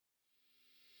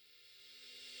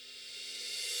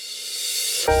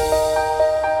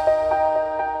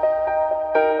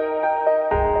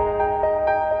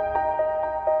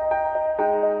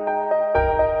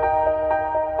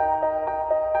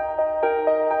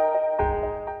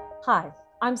Hi,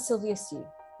 I'm Sylvia Sue.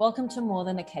 Welcome to More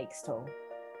Than a Cake Stall,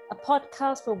 a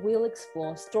podcast where we'll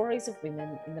explore stories of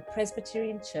women in the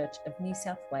Presbyterian Church of New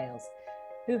South Wales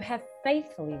who have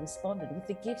faithfully responded with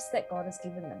the gifts that God has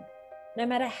given them, no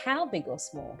matter how big or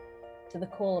small, to the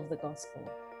call of the gospel.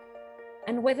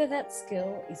 And whether that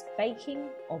skill is baking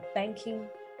or banking,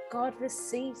 God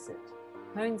receives it,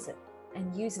 hones it,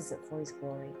 and uses it for His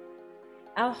glory.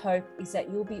 Our hope is that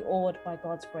you'll be awed by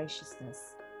God's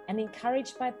graciousness and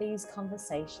encouraged by these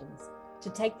conversations to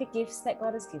take the gifts that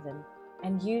God has given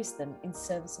and use them in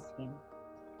service of Him.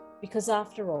 Because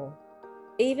after all,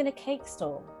 even a cake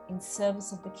stall in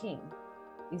service of the King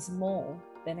is more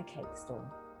than a cake stall.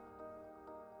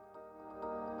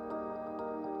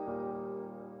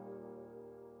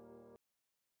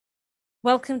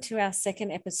 Welcome to our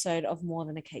second episode of More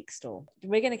Than a Cake Stall.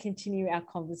 We're going to continue our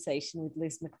conversation with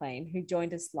Liz McClean, who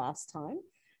joined us last time,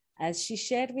 as she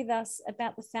shared with us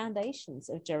about the foundations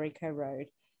of Jericho Road,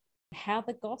 how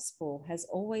the gospel has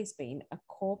always been a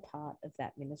core part of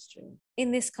that ministry.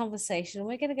 In this conversation,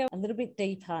 we're going to go a little bit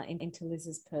deeper into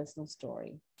Liz's personal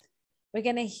story. We're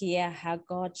going to hear how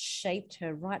God shaped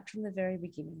her right from the very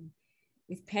beginning,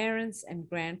 with parents and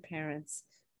grandparents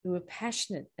who were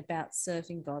passionate about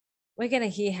serving God. We're going to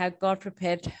hear how God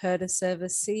prepared her to serve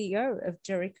as CEO of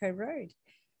Jericho Road.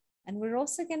 And we're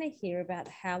also going to hear about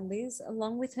how Liz,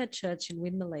 along with her church in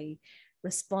Winmalee,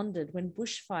 responded when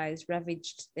bushfires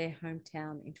ravaged their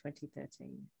hometown in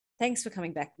 2013. Thanks for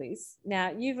coming back, Liz.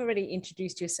 Now, you've already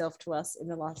introduced yourself to us in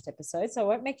the last episode, so I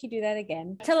won't make you do that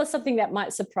again. Tell us something that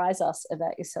might surprise us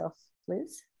about yourself,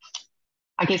 Liz.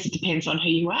 I guess it depends on who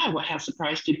you are, how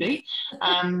surprised you'd be.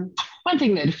 One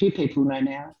thing that a few people know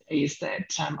now is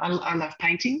that I love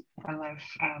painting, I love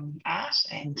art,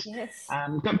 and yes.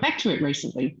 Got back to it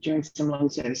recently during some long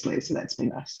service leave, so that's been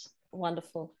nice.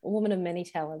 Wonderful. A woman of many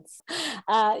talents.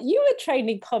 You were trained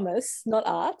in commerce, not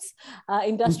arts,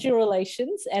 industrial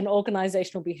relations and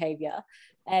organizational behavior.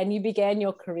 And you began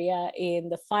your career in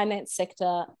the finance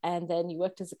sector, and then you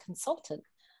worked as a consultant.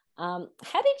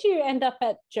 How did you end up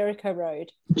at Jericho Road?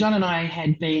 John and I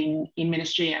had been in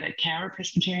ministry out at Cowra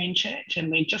Presbyterian Church, and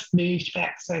we just moved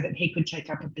back so that he could take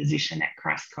up a position at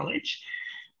Christ College.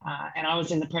 And I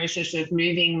was in the process of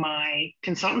moving my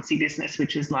consultancy business,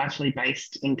 which was largely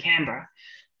based in Canberra,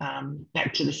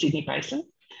 back to the Sydney Basin.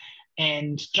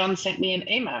 And John sent me an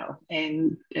email,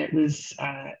 and it was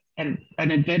an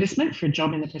advertisement for a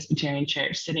job in the Presbyterian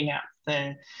Church, setting up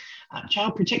the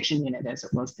child protection unit, as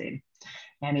it was then.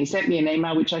 And he sent me an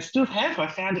email, which I still have. I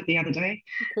found it the other day,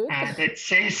 that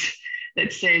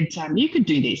said, you could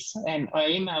do this. And I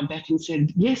emailed back and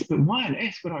said, yes, but why on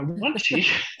earth would I want to?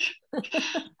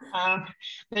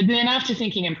 But then after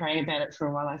thinking and praying about it for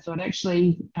a while, I thought,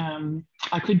 actually,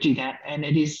 I could do that. And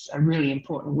it is a really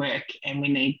important work, and we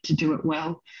need to do it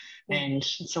well. And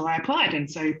so I applied, and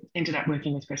so ended up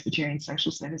working with Presbyterian Social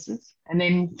Services. And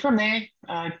then from there,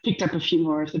 I picked up a few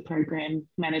more of the program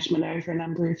management over a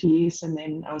number of years, and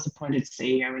then I was appointed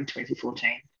CEO in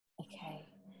 2014. Okay.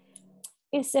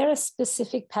 Is there a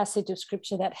specific passage of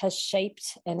scripture that has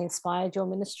shaped and inspired your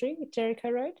ministry at Jericho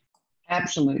Road?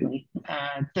 Absolutely.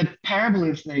 The parable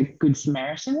of the Good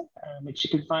Samaritan, which you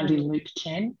can find in Luke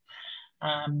 10.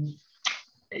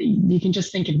 You can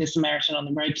just think of the Samaritan on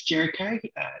the road to Jericho,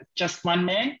 just one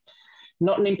man,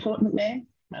 not an important man.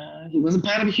 He wasn't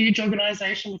part of a huge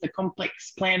organisation with a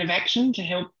complex plan of action to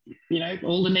help,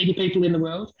 all the needy people in the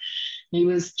world. He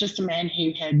was just a man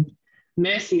who had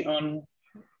mercy on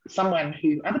someone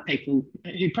who other people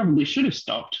who probably should have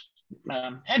stopped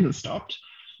hadn't stopped.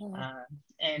 So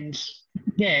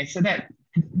that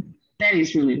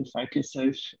is really the focus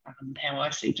of how I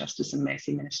see justice and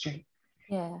mercy ministry.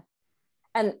 Yeah.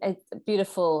 And a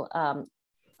beautiful,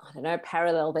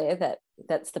 parallel there,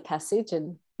 that's the passage,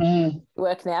 and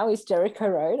work now is Jericho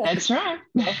Road. That's right.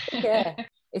 Yeah.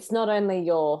 It's not only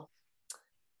your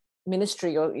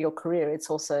ministry or your career, it's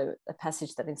also a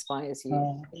passage that inspires you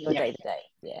in your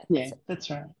day-to-day. Yeah, that's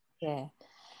right. Yeah.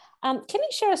 Can you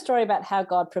share a story about how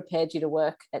God prepared you to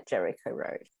work at Jericho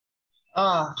Road?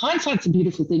 Hindsight's a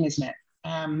beautiful thing, isn't it?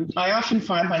 I often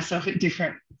find myself at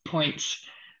different points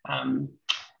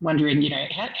wondering,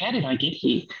 how did I get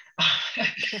here?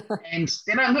 And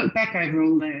then I look back over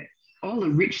all the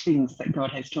rich things that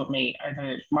God has taught me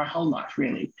over my whole life,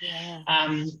 really.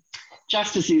 Yeah.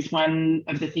 Justice is one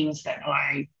of the things that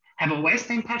I have always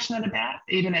been passionate about,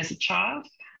 even as a child.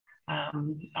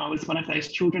 I was one of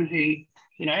those children who,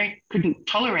 couldn't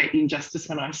tolerate injustice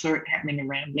when I saw it happening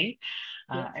around me,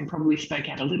 and probably spoke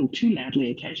out a little too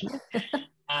loudly occasionally.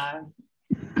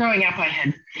 Growing up, I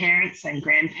had parents and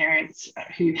grandparents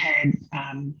who had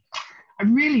a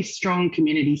really strong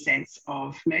community sense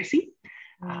of mercy.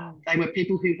 They were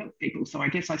people who helped people. So I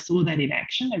guess I saw that in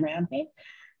action around me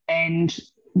and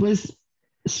was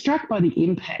struck by the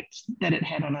impact that it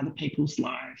had on other people's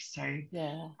lives. So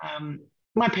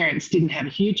my parents didn't have a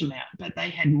huge amount, but they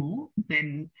had more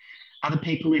than other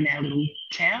people in our little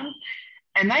town.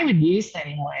 And they would use that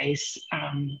in ways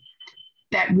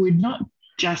that would not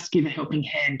just give a helping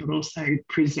hand, but also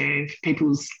preserve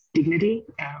people's dignity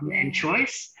and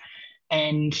choice.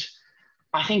 And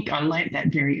I think I learnt that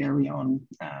very early on.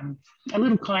 A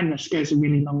little kindness goes a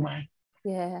really long way.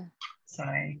 Yeah. So,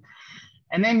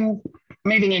 and then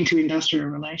moving into industrial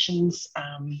relations,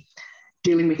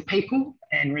 dealing with people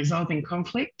and resolving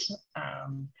conflict,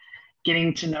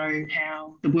 getting to know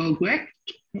how the world worked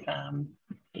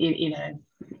in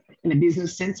a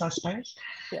business sense, I suppose.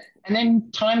 Yeah. And then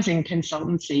times in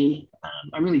consultancy,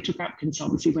 I really took up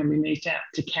consultancy when we moved out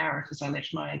to Cowra because I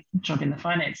left my job in the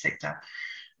finance sector.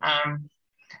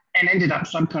 And ended up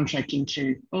subcontracting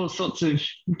to all sorts of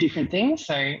different things.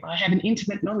 So I have an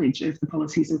intimate knowledge of the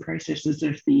policies and processes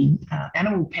of the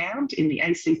animal pound in the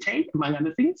ACT, among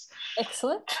other things.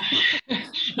 Excellent.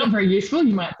 Not very useful,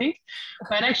 you might think.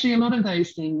 But actually a lot of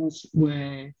those things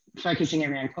were focusing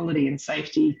around quality and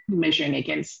safety, measuring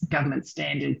against government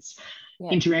standards,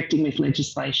 interacting with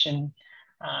legislation,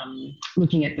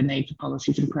 looking at the need for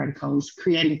policies and protocols,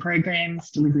 creating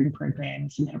programs, delivering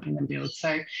programs and helping them build.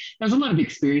 So there's a lot of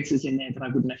experiences in there that I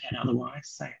wouldn't have had otherwise.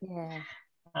 So,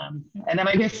 and then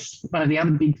I guess one of the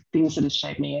other big things that has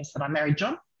shaped me is that I married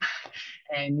John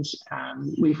and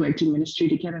we've worked in ministry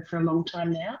together for a long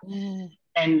time now.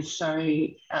 And so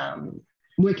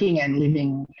working and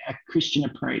living a Christian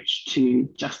approach to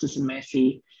justice and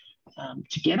mercy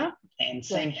together and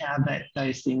seeing how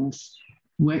those things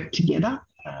work together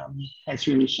has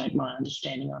really shaped my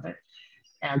understanding of it.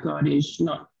 Our God is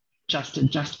not just a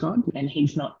just God, and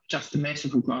he's not just a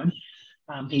merciful God.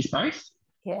 He's both.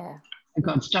 Yeah. And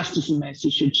God's justice and mercy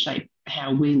should shape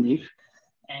how we live.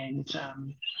 And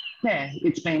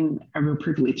it's been a real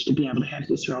privilege to be able to have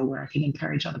this role where I can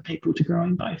encourage other people to grow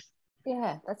in both.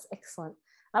 Yeah, that's excellent.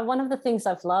 One of the things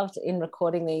I've loved in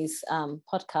recording these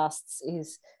podcasts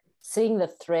is seeing the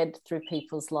thread through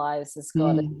people's lives as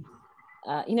God.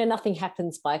 Nothing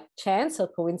happens by chance or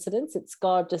coincidence. It's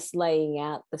God just laying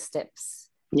out the steps.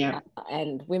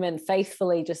 And women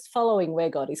faithfully just following where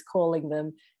God is calling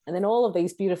them. And then all of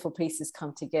these beautiful pieces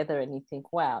come together and you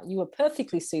think, wow, you are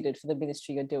perfectly suited for the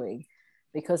ministry you're doing,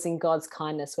 because in God's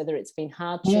kindness, whether it's been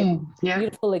hardship,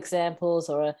 beautiful examples,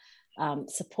 or a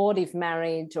supportive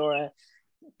marriage, or a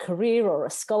career or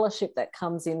a scholarship that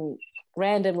comes in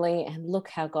randomly, and look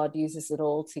how God uses it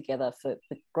all together for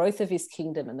the growth of his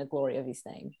kingdom and the glory of his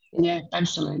name.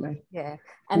 Absolutely.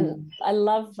 And I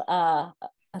love a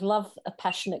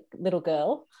passionate little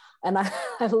girl, and I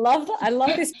love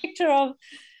this picture of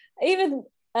even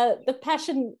the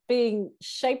passion being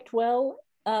shaped well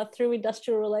through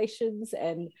industrial relations,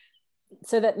 and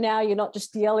so that now you're not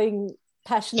just yelling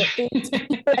passionate things,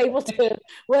 you're able to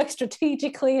work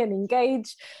strategically and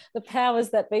engage the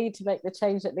powers that be to make the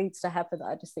change that needs to happen.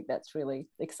 I just think that's really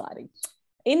exciting.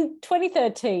 In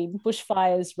 2013,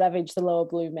 bushfires ravaged the lower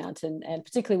Blue Mountain and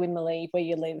particularly Winmalee, where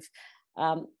you live.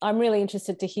 I'm really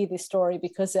interested to hear this story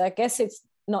because I guess it's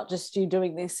not just you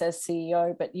doing this as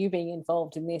CEO, but you being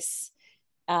involved in this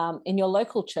in your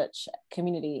local church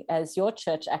community as your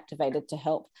church activated to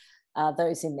help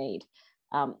those in need.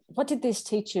 What did this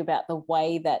teach you about the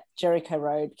way that Jericho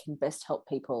Road can best help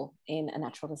people in a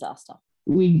natural disaster?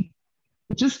 We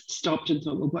just stopped and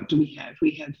thought, well, what do we have?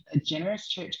 We have a generous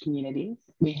church community.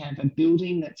 We have a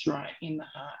building that's right in the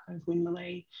heart of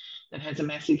Winmalee that has a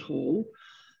massive hall.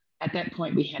 At that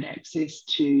point, we had access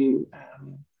to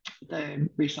the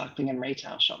recycling and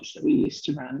retail shops that we used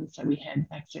to run. So we had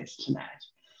access to that.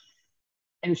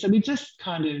 And so we just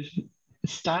kind of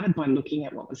started by looking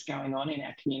at what was going on in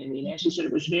our community. And as you said,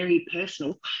 it was very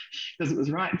personal because it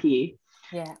was right here.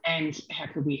 And how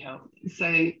could we help?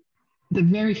 So the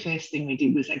very first thing we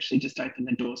did was actually just open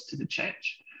the doors to the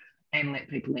church and let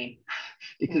people in,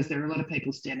 because there were a lot of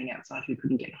people standing outside who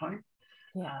couldn't get home.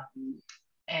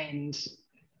 And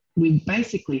we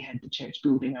basically had the church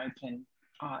building open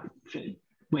for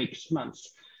weeks, months,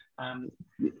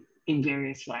 in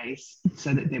various ways,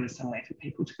 so that there was somewhere for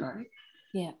people to go.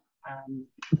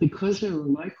 Because we were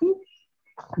local,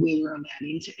 we were allowed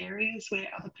into areas where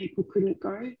other people couldn't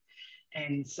go.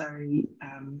 And so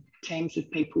teams of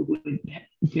people would,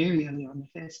 very early on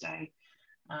the first day,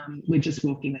 we're just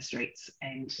walking the streets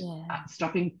and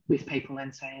stopping with people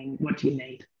and saying, what do you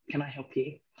need? Can I help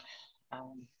you?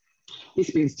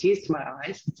 This brings tears to my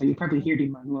eyes, so you probably hear it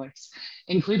in my voice,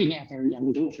 including our very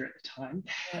young daughter at the time.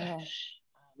 Yeah.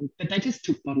 But they just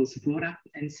took bottles of water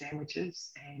and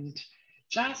sandwiches and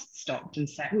just stopped and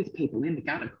sat with people in the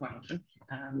gutter quite often,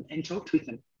 and talked with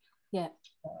them. Yeah.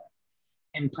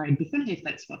 And prayed with them if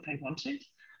that's what they wanted.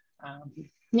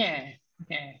 Yeah.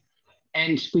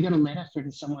 And we got a letter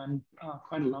from someone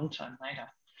quite a long time later,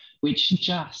 which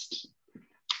just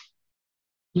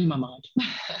blew my mind,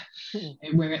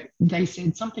 where they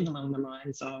said something along the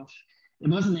lines of,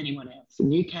 there wasn't anyone else,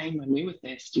 and you came when we were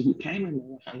thirsty, you came when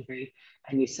we were hungry,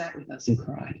 and you sat with us and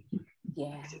cried.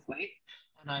 Yeah. Basically.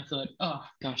 And I thought, oh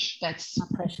gosh, that's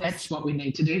what we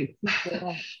need to do.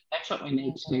 Yeah. That's what we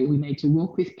need to do. We need to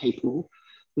walk with people.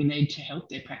 We need to help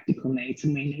their practical needs,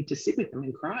 and we need to sit with them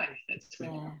and cry if that's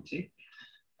where we want to.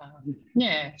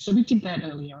 So we did that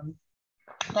early on.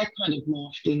 That kind of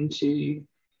morphed into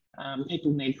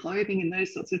people need clothing and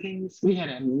those sorts of things. We had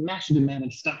a massive amount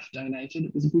of stuff donated.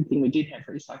 It was a good thing we did have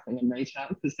recycling and retail,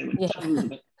 because there were tons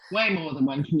of it, way more than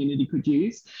one community could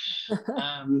use.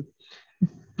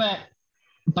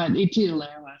 But it did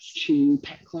allow us to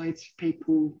pack clothes for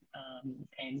people,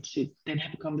 and to then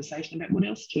have a conversation about what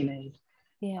else do you need,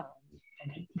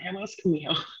 and how else can we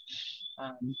help.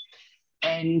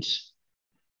 And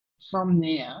from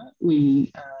there,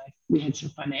 we had some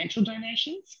financial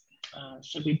donations.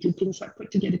 So we did things like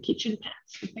put together kitchen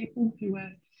packs for people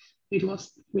who'd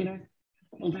lost,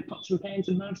 all their pots and pans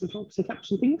and knives and forks and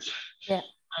cups and things,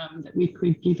 that we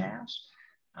could give out.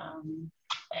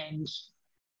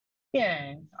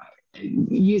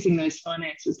 Using those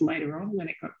finances later on, when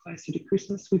it got closer to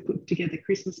Christmas, we put together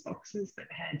Christmas boxes that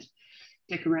had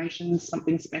decorations,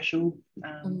 something special,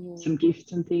 some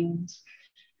gifts and things,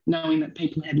 knowing that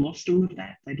people had lost all of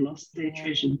that. They'd lost their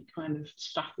treasured kind of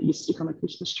stuff that you stick on a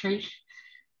Christmas tree.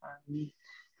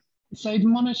 So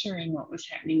monitoring what was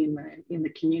happening in the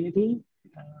community.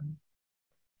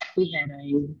 We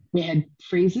had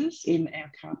freezers in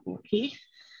our carport here.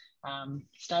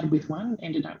 Started with one,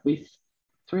 ended up with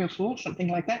 3 or 4, something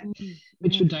like that,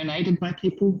 which were donated by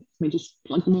people. We just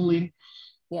plugged them all in.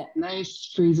 Yeah. And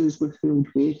those freezers were filled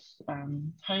with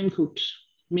home-cooked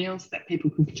meals that people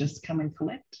could just come and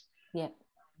collect. Yeah.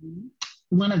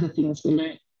 One of the things we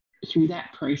learned through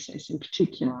that process in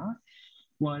particular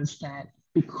was that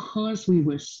because we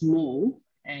were small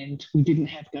and we didn't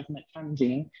have government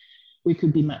funding, we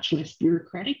could be much less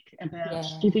bureaucratic about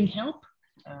giving help.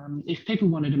 If people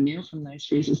wanted a meal from those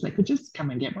freezers, they could just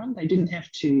come and get one. They didn't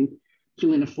have to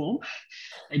fill in a form.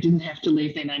 They didn't have to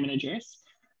leave their name and address.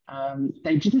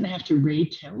 They didn't have to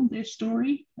retell their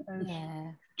story of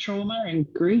trauma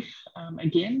and grief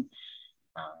again.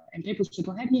 And people said,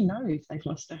 well, how do you know if they've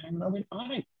lost their home? And I went, I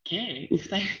don't care. If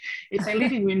they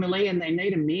live in Winmalee and they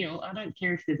need a meal, I don't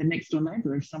care if they're the next door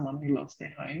neighbour of someone who lost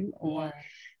their home, or,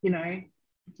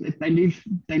 if they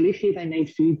live here, they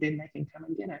need food, then they can come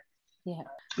and get it. Yeah.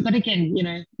 But again,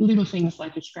 little things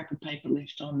like a scrap of paper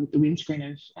left on the windscreen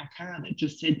of our car that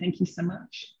just said, thank you so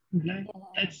much. There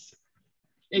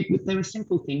were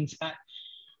simple things, but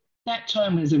that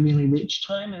time was a really rich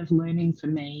time of learning for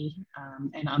me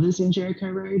and others in Jericho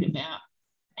Road about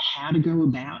how to go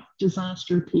about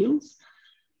disaster appeals.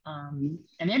 And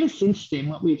ever since then,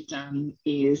 what we've done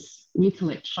is we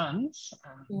collect funds,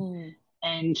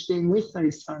 and then with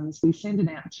those funds, we send it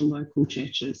out to local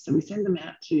churches. So we send them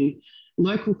out to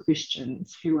local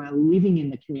Christians who are living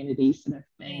in the communities that have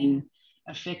been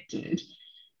affected,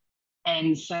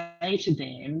 and say to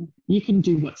them, you can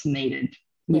do what's needed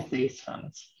with these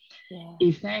funds. Yeah.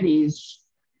 If that is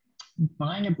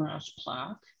buying a brass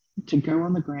plaque to go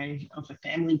on the grave of a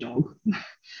family dog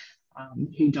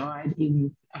who died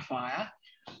in a fire,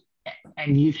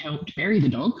 and you've helped bury the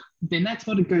dog, then that's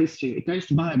what it goes to. It goes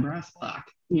to buy a brass plaque,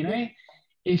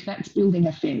 If that's building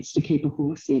a fence to keep a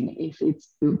horse in, if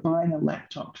it's buying a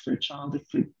laptop for a child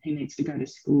who needs to go to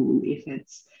school, if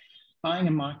it's buying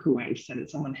a microwave so that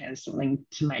someone has something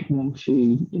to make warm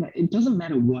food, it doesn't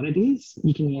matter what it is.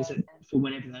 You can use it for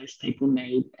whatever those people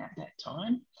need at that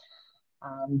time.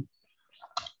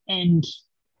 And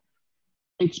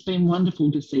it's been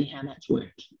wonderful to see how that's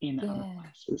worked in other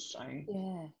places. So,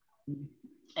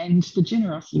 and the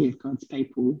generosity of God's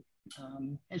people,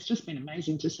 it's just been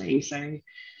amazing to see. So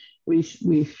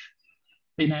we've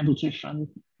been able to fund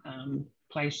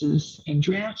places in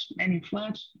drought and in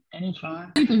flood and in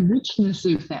fire. The richness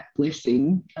of that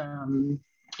blessing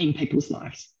in people's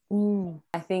lives.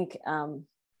 I think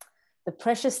the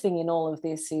precious thing in all of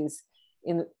this is,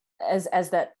 as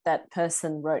that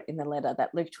person wrote in the letter,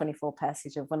 that Luke 24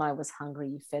 passage of, when I was hungry,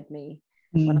 you fed me.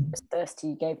 When I was thirsty,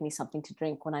 you gave me something to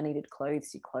drink. When I needed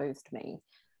clothes, you clothed me.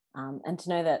 And to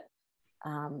know that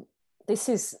this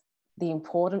is the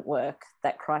important work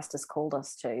that Christ has called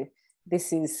us to.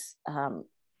 This is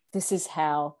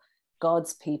how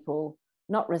God's people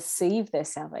not receive their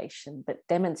salvation, but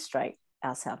demonstrate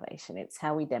our salvation. It's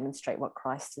how we demonstrate what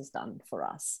Christ has done for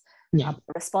us. Yeah.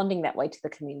 Responding that way to the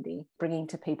community, bringing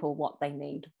to people what they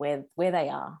need, where they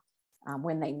are,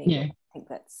 when they need it. I think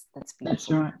that's beautiful. That's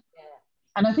right. Yeah.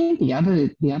 And I think the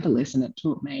other lesson it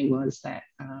taught me was that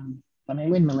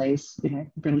Winmalee's,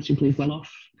 relatively well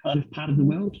off kind of part of the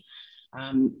world,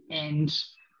 and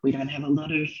we don't have a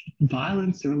lot of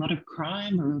violence or a lot of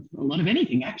crime or a lot of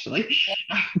anything, actually.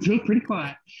 It's all pretty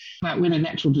quiet. But when a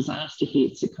natural disaster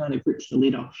hits, it kind of rips the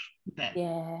lid off that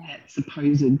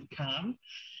supposed calm.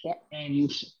 Yeah.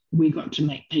 And we got to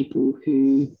meet people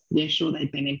who, sure,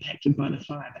 they'd been impacted by the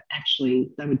fire, but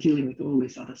actually they were dealing with all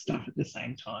this other stuff at the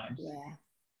same time. Yeah.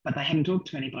 But they hadn't talked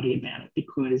to anybody about it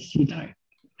because you don't,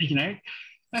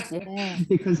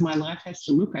 because my life has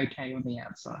to look okay on the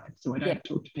outside. So I don't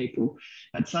talk to people.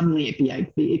 But suddenly it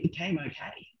became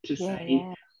okay to say,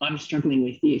 I'm struggling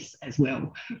with this as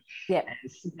well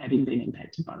as having been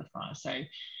impacted by the fire. So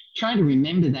trying to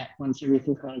remember that once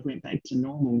everything kind of went back to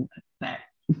normal, that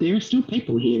there are still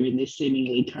people here in this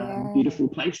seemingly calm, beautiful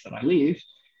place that I live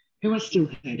who are still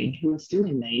hurting, who are still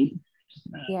in need.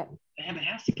 They have a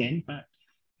house again, but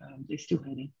they're still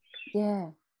hurting.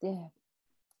 Yeah.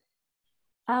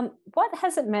 What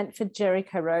has it meant for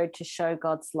Jericho Road to show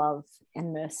God's love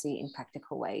and mercy in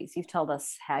practical ways? You've told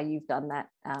us how you've done that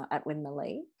at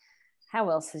Winmalee. How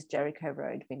else has Jericho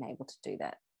Road been able to do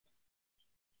that?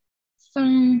 So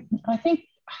I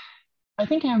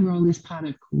think our role is part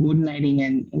of coordinating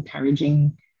and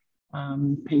encouraging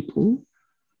people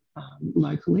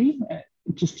locally,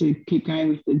 just to keep going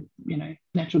with the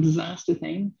natural disaster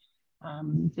theme.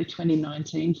 The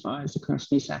 2019 fires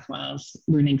across New South Wales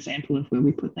were an example of where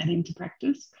we put that into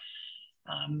practice.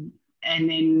 And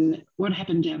then what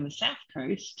happened down the South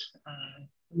Coast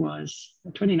was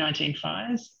the 2019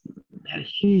 fires had a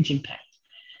huge impact.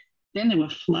 Then there were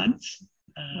floods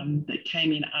that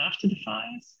came in after the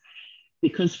fires.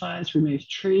 Because fires remove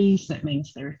trees, that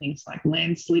means there are things like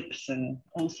landslips and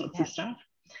all sorts of stuff.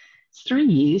 It's 3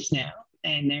 years now,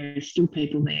 and there are still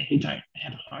people there who don't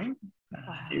have a home.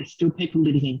 There are still people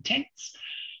living in tents.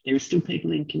 There are still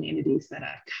people in communities that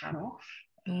are cut off.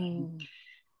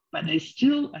 But there's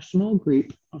still a small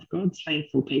group of God's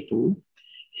faithful people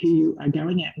who are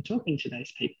going out and talking to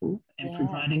those people and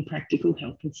providing practical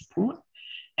help and support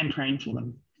and praying for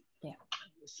them. Yeah.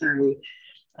 So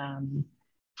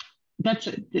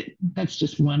that's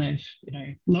just one of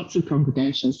lots of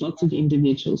congregations, lots of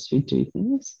individuals who do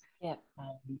things.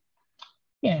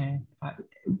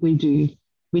 We do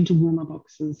winter warmer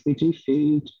boxes, we do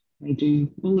food, we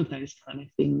do all of those kind of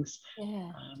things.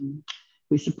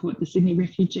 We support the Sydney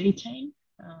refugee team.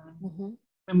 When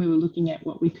we were looking at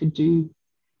what we could do,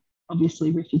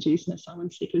 obviously refugees and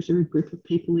asylum seekers are a group of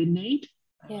people in need.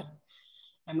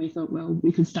 And we thought, well,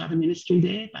 we could start a ministry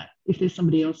there, but if there's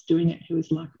somebody else doing it who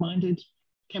is like-minded,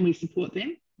 can we support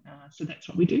them? So that's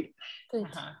what we do. Good.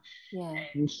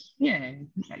 And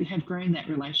we have grown that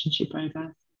relationship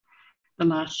over the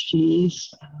last few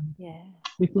years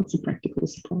with lots of practical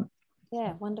support.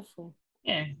 Yeah, wonderful.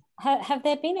 Yeah. Have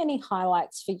there been any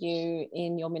highlights for you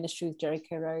in your ministry with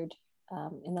Jericho Road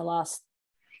in the last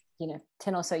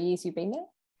 10 or so years you've been there?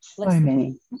 So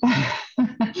many.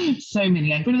 So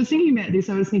many. When I was thinking about this,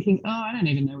 I was thinking, I don't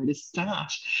even know where to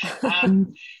start.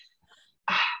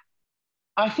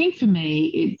 I think for me,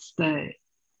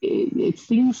 it's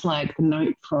things like the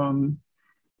note from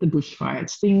the bushfire.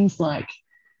 It's things like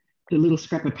the little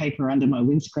scrap of paper under my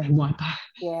windscreen wiper.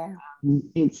 Yeah.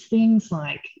 It's things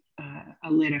like a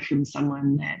letter from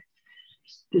someone that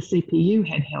the CPU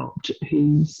had helped,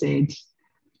 who said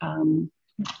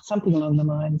something along the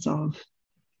lines of,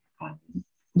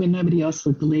 when nobody else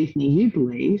would believe me, you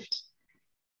believed.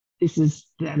 This is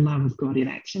the love of God in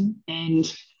action.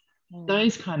 And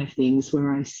those kind of things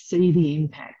where I see the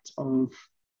impact of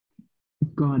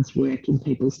God's work in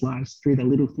people's lives through the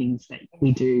little things that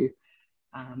we do.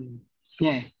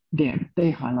 They're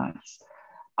highlights.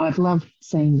 I've loved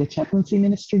seeing the chaplaincy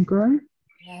ministry grow.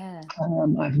 Yeah.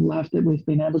 I've loved that we've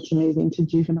been able to move into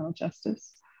juvenile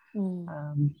justice.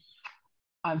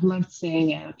 I've loved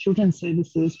seeing our children's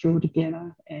services draw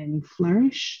together and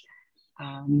flourish,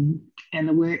 and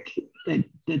the work that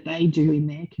they do in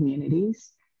their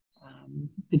communities,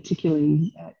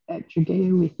 particularly at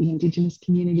Tregear with the Indigenous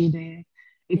community there.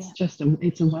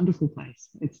 It's a wonderful place.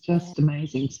 It's just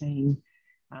amazing seeing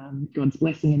God's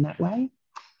blessing in that way.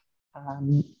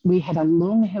 We had a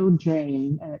long-held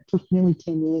dream, it took nearly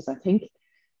 10 years, I think,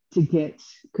 to get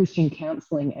Christian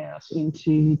counselling out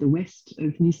into the west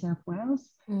of New South Wales.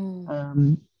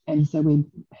 And so we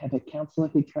have a counsellor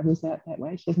who travels out that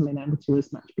way. She hasn't been able to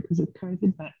as much because of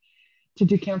COVID, but to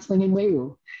do counselling in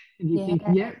Winmalee. And you think,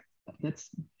 that's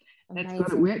got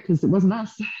to work because it wasn't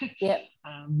us. Yep.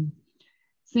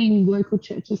 Seeing local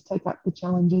churches take up the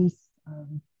challenges,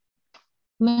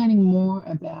 learning more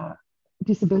about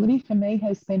disability for me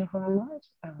has been a highlight.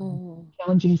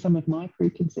 Challenging some of my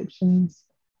preconceptions,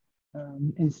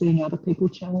 and seeing other people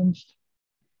challenged.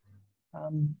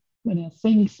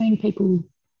 Seeing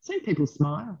people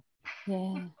smile.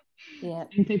 Yeah.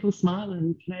 Seeing people smile,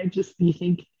 and just you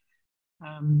think,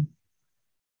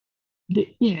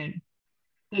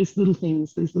 those little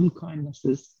things, those little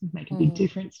kindnesses make a big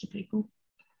difference to people.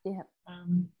 Yeah.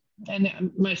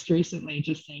 And most recently,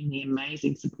 just seeing the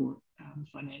amazing support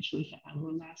financially for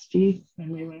Alua last year when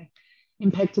we were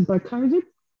impacted by COVID.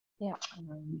 Yeah.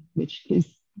 Which is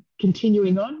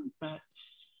continuing on, but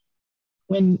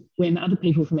when other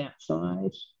people from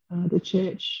outside the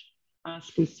church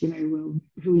ask us, well,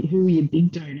 who are your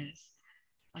big donors?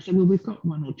 I said, well, we've got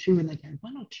one or two, and they go,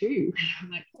 one or two?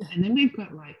 I'm like, and then we've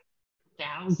got like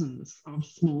thousands of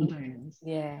small donors.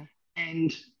 Yeah.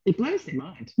 And it blows their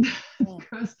mind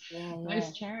because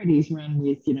most charities run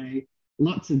with,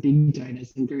 lots of big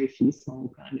donors and very few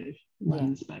small kind of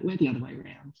ones, but we're the other way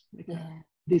around.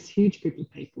 This huge group of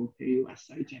people who are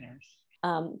so generous.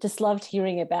 Just loved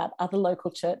hearing about other local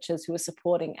churches who are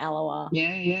supporting Alua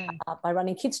by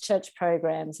running kids' church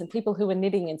programs, and people who are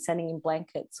knitting and sending in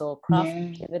blankets or craft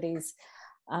activities.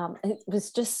 It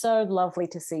was just so lovely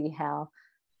to see how,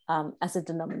 as a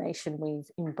denomination,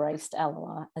 we've embraced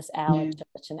Alua as our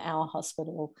church and our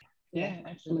hospital.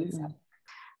 Absolutely.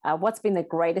 What's been the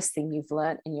greatest thing you've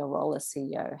learned in your role as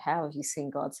CEO? How have you seen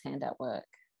God's hand at work?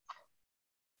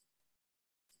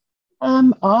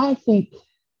 I think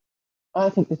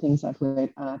the things I've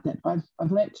learned are that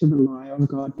I've learned to rely on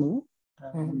God more.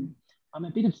 I'm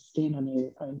a bit of stand on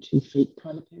your own 2 feet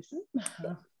kind of person,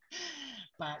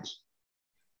 but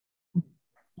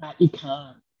you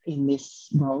can't in this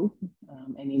role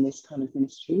and in this kind of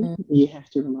ministry. You have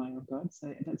to rely on God.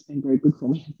 So that's been very good for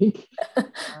me, I think.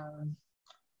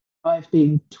 I've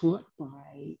been taught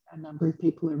by a number of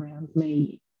people around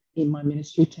me in my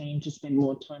ministry team to spend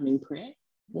more time in prayer,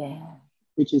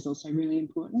 which is also really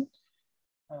important.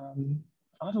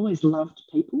 I've always loved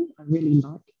people. I really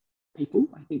like people.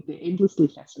 I think they're endlessly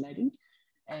fascinating,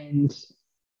 and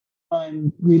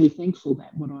I'm really thankful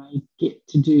that what I get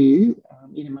to do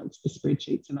in amongst the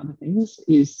spreadsheets and other things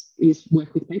is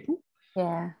work with people,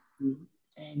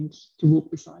 and to walk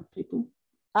beside people.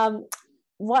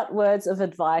 What words of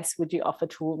advice would you offer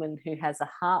to a woman who has a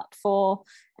heart for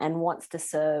and wants to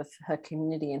serve her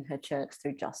community and her church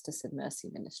through justice and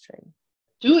mercy ministry?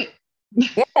 Do it.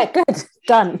 Yeah, good.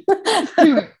 Done.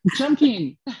 Do it. Jump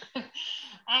in.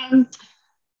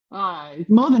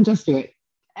 More than just do it.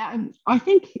 I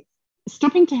think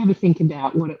stopping to have a think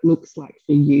about what it looks like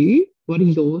for you. What are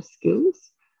your skills?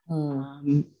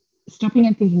 Stopping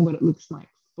and thinking what it looks like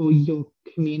for your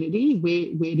community.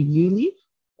 Where do you live?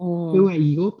 Who are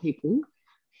your people?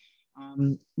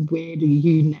 Where do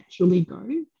you naturally go?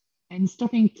 And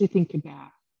stopping to think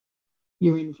about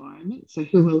your environment. So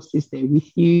who else is there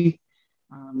with you?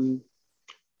 And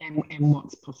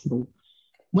what's possible.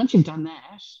 Once you've done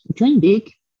that, dream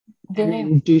big and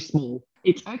then do small.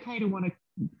 It's okay to want to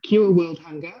cure world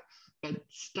hunger, but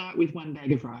start with 1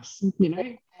 bag of rice,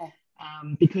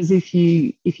 because if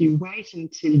you wait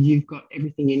until you've got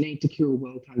everything you need to cure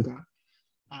world hunger,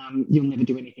 you'll never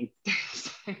do anything.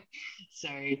 So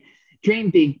dream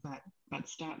big, but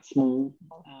start small.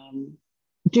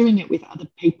 Doing it with other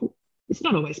people. It's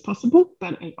not always possible,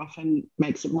 but it often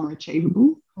makes it more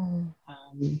achievable.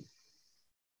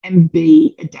 And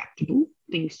be adaptable.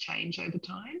 Things change over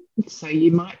time. So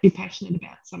you might be passionate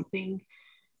about something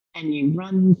and you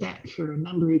run that for a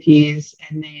number of years,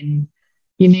 and then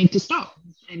you need to stop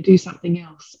and do something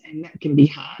else. And that can be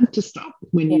hard to stop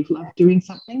when you've loved doing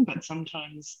something, but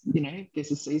sometimes,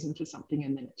 there's a season for something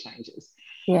and then it changes.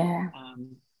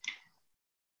 And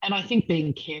I think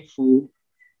being careful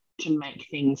to make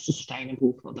things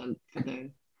sustainable for the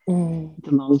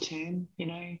long term,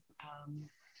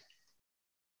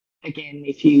 again,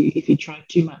 if you try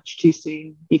too much too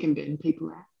soon, you can burn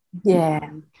people out.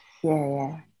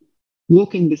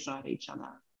 Walking beside each other,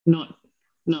 not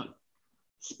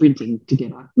sprinting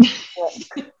together,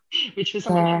 which for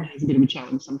some of us is a bit of a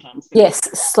challenge sometimes. Yes,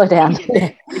 slow down.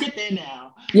 We get there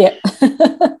now.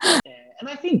 And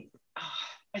I think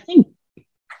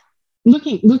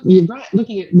you're right,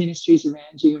 looking at ministries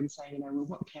around you and saying, well,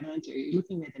 what can I do?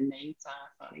 Looking where the needs are,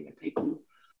 finding the people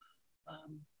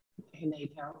who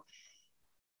need help.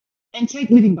 And take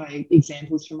living by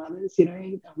examples from others. You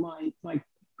know, my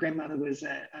grandmother was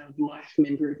a life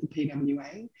member of the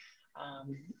PWA,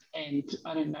 and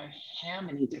I don't know how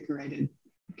many decorated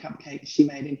cupcakes she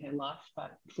made in her life,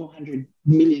 but 400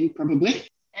 million probably.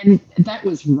 And that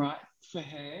was right for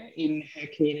her in her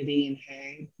community, in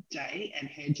her day, and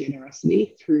her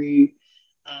generosity through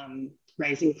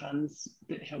raising funds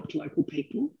that helped local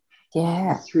people.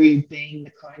 Yeah. Through being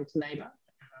the kind neighbour.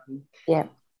 Yeah.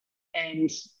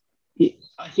 And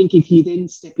I think if you then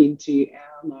step into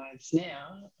our lives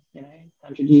now, you know,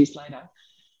 100 years later,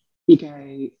 you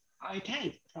go,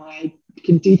 okay, I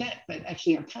can do that, but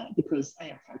actually I can't because A,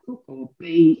 I can't cook, or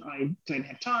B, I don't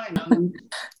have time.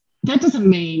 That doesn't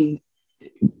mean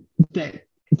that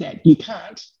you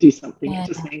can't do something. Yeah. It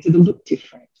just means it'll look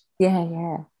different.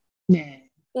 Yeah.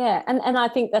 Yeah. And I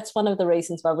think that's one of the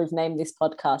reasons why we've named this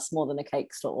podcast More Than a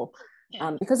Cake Store,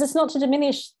 because it's not to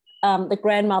diminish the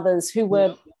grandmothers who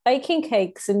were baking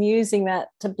cakes and using that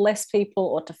to bless people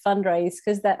or to fundraise,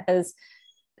 because that has,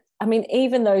 I mean,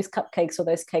 even those cupcakes or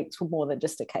those cakes were more than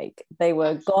just a cake. They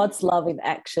were God's love in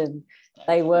action.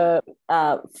 They were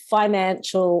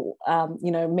financial,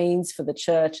 means for the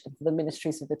church and for the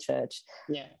ministries of the church.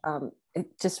 Yeah. It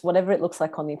just, whatever it looks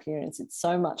like on the appearance, it's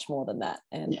so much more than that.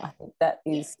 And I think that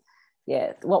is,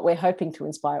 what we're hoping to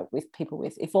inspire with people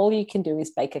with. If all you can do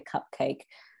is bake a cupcake,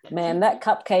 man, that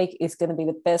cupcake is going to be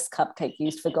the best cupcake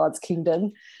used for God's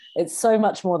kingdom. It's so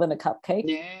much more than a cupcake.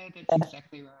 Yeah, that's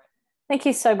exactly right. Thank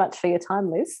you so much for your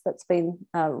time, Liz. That's been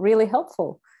really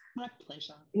helpful. My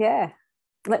pleasure. Yeah.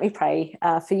 Let me pray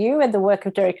for you and the work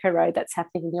of Jericho Road that's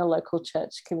happening in your local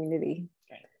church community.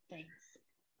 Great. Thanks.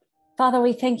 Father,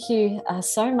 we thank you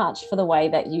so much for the way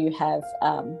that you have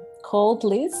called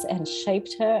Liz and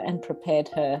shaped her and prepared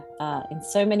her in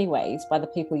so many ways by the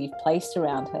people you've placed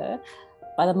around her,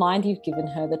 by the mind you've given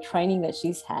her, the training that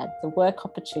she's had, the work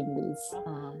opportunities.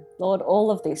 Lord,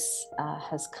 all of this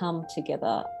has come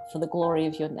together for the glory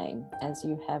of your name as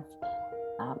you have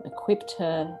equipped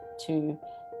her to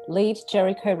lead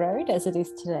Jericho Road as it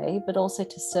is today, but also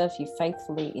to serve you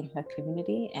faithfully in her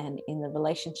community and in the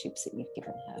relationships that you've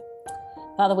given her.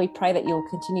 Father, we pray that you'll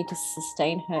continue to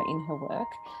sustain her in her work,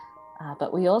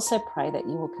 but we also pray that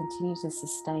you will continue to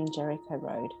sustain Jericho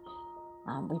Road.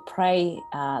 We pray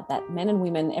that men and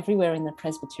women everywhere in the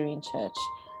Presbyterian Church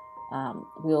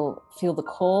will feel the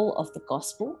call of the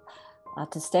gospel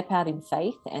to step out in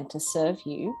faith and to serve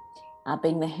you,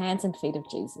 being the hands and feet of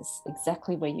Jesus,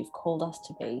 exactly where you've called us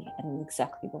to be and in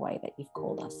exactly the way that you've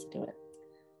called us to do it.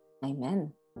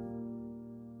 Amen.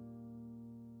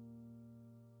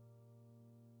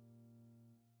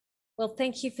 Well,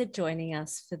 thank you for joining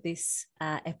us for this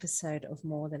episode of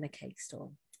More Than a Cake Store.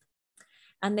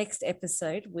 Our next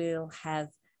episode, we'll have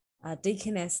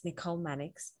Deaconess Nicole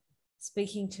Mannix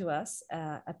speaking to us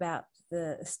about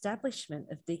the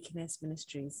establishment of Deaconess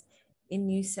Ministries in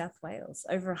New South Wales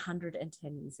over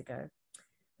 110 years ago.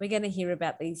 We're going to hear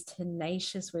about these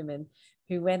tenacious women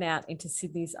who went out into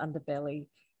Sydney's underbelly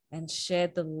and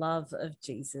shared the love of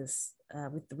Jesus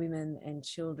with the women and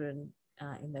children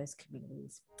in those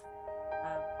communities.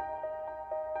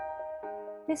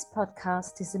 This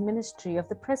podcast is a ministry of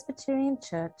the Presbyterian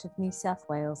Church of New South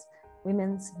Wales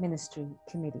Women's Ministry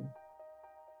Committee.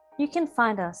 You can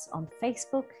find us on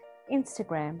Facebook,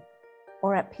 Instagram,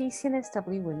 or at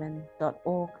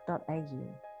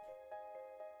pcnswwomen.org.au.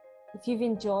 If you've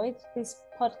enjoyed this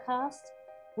podcast,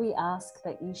 we ask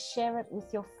that you share it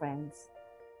with your friends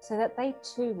so that they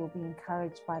too will be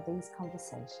encouraged by these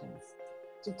conversations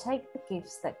to take the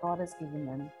gifts that God has given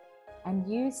them and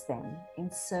use them in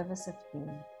service of Him